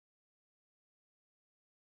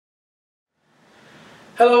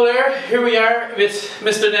Hello there, here we are with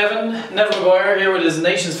Mr. Neven Maguire here with his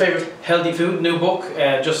nation's favourite healthy food, new book,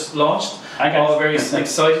 just launched. All very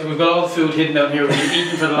excited. We've got all the food hidden down here, we've been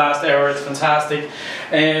eating for the last hour, it's fantastic.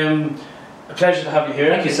 A pleasure to have you here.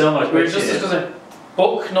 Thank you so much. We're just discussing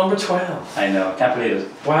book number 12. I know, I can't believe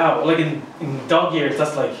it. Wow, like in dog years,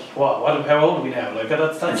 that's like, wow, how old are we now? Like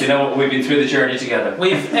that's and do you know what, we've been through the journey together.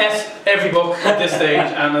 We've ate every book at this stage,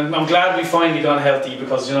 and I'm glad we finally gone healthy,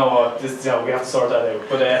 because you know what, we have to sort that out.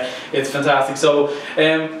 But it's fantastic. So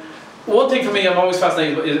one thing for me, I'm always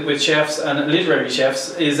fascinated with chefs and literary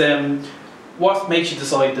chefs, is what makes you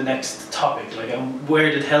decide the next topic? Like,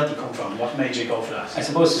 where did healthy come from? What made you go for that? I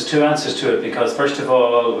suppose there's two answers to it, because first of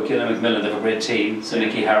all, with Gillian Macmillan, they have a great team. So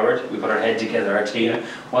Nikki Howard, we put our head together, our team. Yeah.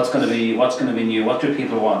 What's going to be new? What do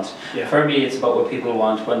people want? Yeah. For me, it's about what people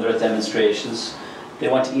want when they're at demonstrations. They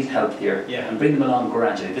want to eat healthier, and bring them along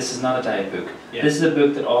gradually. This is not a diet book. Yeah. This is a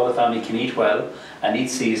book that all the family can eat well and eat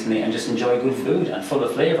seasonally and just enjoy good food and full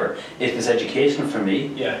of flavour. It was educational for me,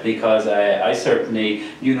 because I certainly,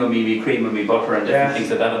 you know me cream and me butter and different things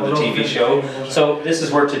like that on the TV show. So this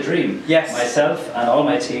is worth a dream. Yes. Myself and all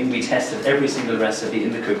my team, we tested every single recipe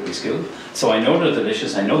in the cookbook school. So I know they're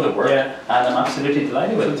delicious, I know they work, and I'm absolutely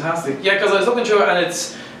delighted with it. Fantastic. Yeah, because I was looking through it, and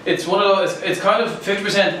it's one of those, it's kind of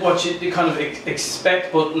 50% what you kind of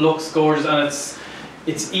expect, but looks gorgeous, and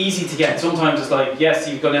it's easy to get. Sometimes it's like, yes,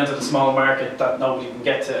 you go down to the small market that nobody can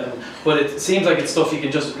get to, but it seems like it's stuff you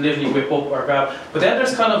can just literally whip up or grab. But then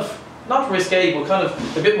there's kind of, not risque, but kind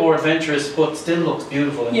of a bit more adventurous, but still looks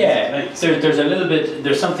beautiful. There's a little bit,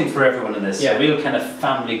 there's something for everyone in this. A real kind of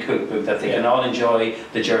family cookbook that they can all enjoy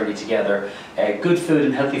the journey together. Good food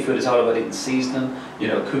and healthy food is all about eating seasoning,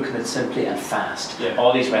 cooking it simply and fast.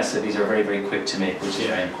 All these recipes are very, very quick to make, which is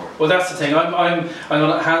very important. Well, that's the thing. I'm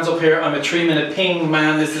gonna, hands up here, I'm a 3-minute ping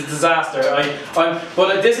man. This is a disaster.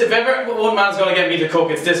 But if ever one man's gonna get me to cook,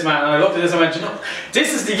 it's this man. And I looked at this and went,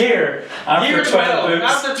 this is the year. Year 12.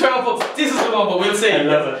 After 12 books, this is the one, but we'll see. I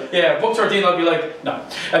love it. Yeah, book 13, I'll be like, no.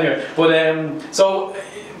 Anyway, but so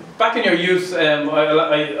back in your youth,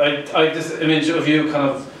 I have this image of you kind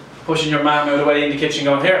of pushing your mum out of the way in the kitchen,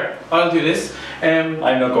 going, here, I'll do this. I'm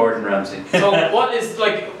no Gordon Ramsay. So what is,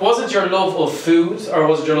 like, was it your love of food, or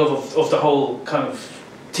was it your love of the whole kind of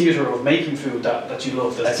theatre of making food that you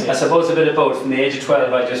loved? I suppose a bit of both. From the age of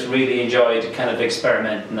 12, I just really enjoyed kind of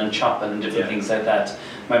experimenting and chopping and different things like that.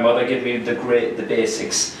 My mother gave me the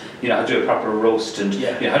basics. How to do a proper roast, and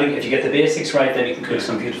if you get the basics right, then you can cook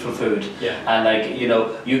some beautiful food. And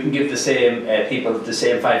you can give the same people the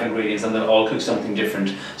same 5 ingredients, and they'll all cook something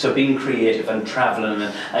different. So being creative and travelling,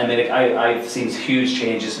 I've seen huge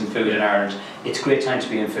changes in food in Ireland. It's a great time to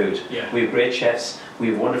be in food. We have great chefs. We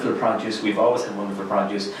have wonderful produce. We've always had wonderful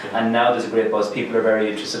produce, and now there's a great buzz. People are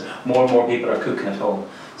very interested. More and more people are cooking at home.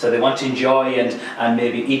 So they want to enjoy and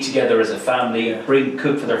maybe eat together as a family,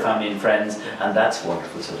 cook for their family and friends, and that's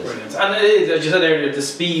wonderful. So brilliant. And it is, as you said earlier, the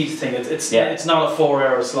speed thing. It's not a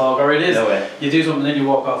 4-hour slog, or it is. No way. You do something, then you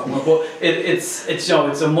walk off. But it's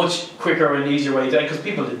a much quicker and easier way to, because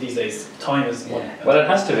people these days, time is one. Well, it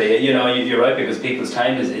has to be. You're right, because people's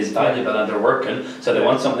time is valuable, and they're working, so they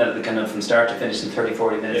want something that they can from start to finish in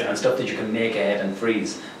 30-40 minutes, and stuff that you can make ahead and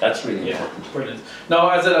freeze. That's really important. Brilliant. Now,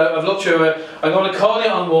 as I've looked through it, I'm going to call you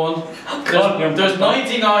on one. There's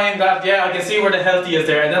 99 that I can see where the healthy is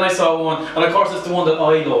there, and then I saw one, and of course it's the one that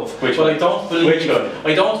I love. Which but one? I don't believe. Which one?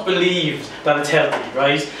 I don't believe that it's healthy,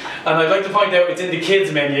 right? And I'd like to point out it's in the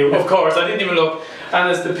kids menu, of course. I didn't even look, and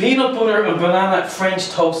it's the peanut butter and banana French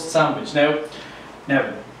toast sandwich. Now,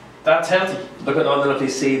 that's healthy. Look at all the lovely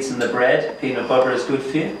seeds in the bread. Peanut butter is good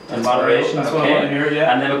for you in moderation. That's what I want to hear,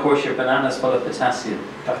 And then of course your banana is full of potassium.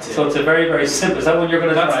 That's it. So it's a very, very simple. Is that one you're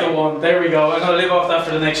going to try? That's the one. There we go. I'm going to live off that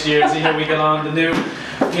for the next year and see how we get on the new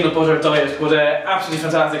peanut butter diet. But absolutely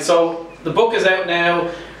fantastic. So the book is out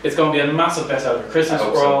now. It's going to be a massive bestseller for Christmas.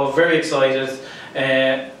 We're all very excited.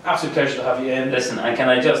 Absolute pleasure to have you in. Listen, and can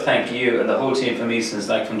I just thank you and the whole team from Eason's.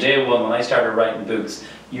 Like from day one when I started writing books,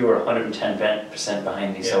 you were 110%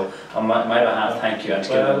 behind me. So on my behalf, thank you. And to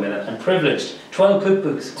give it a minute. I'm privileged. 12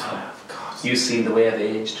 cookbooks. Wow, God. You've seen the way I've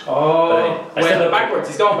aged. Oh, backwards.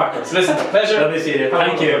 He's going backwards. Listen, pleasure. Lovely to see you.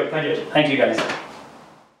 Thank you. Thank you. Thank you, guys.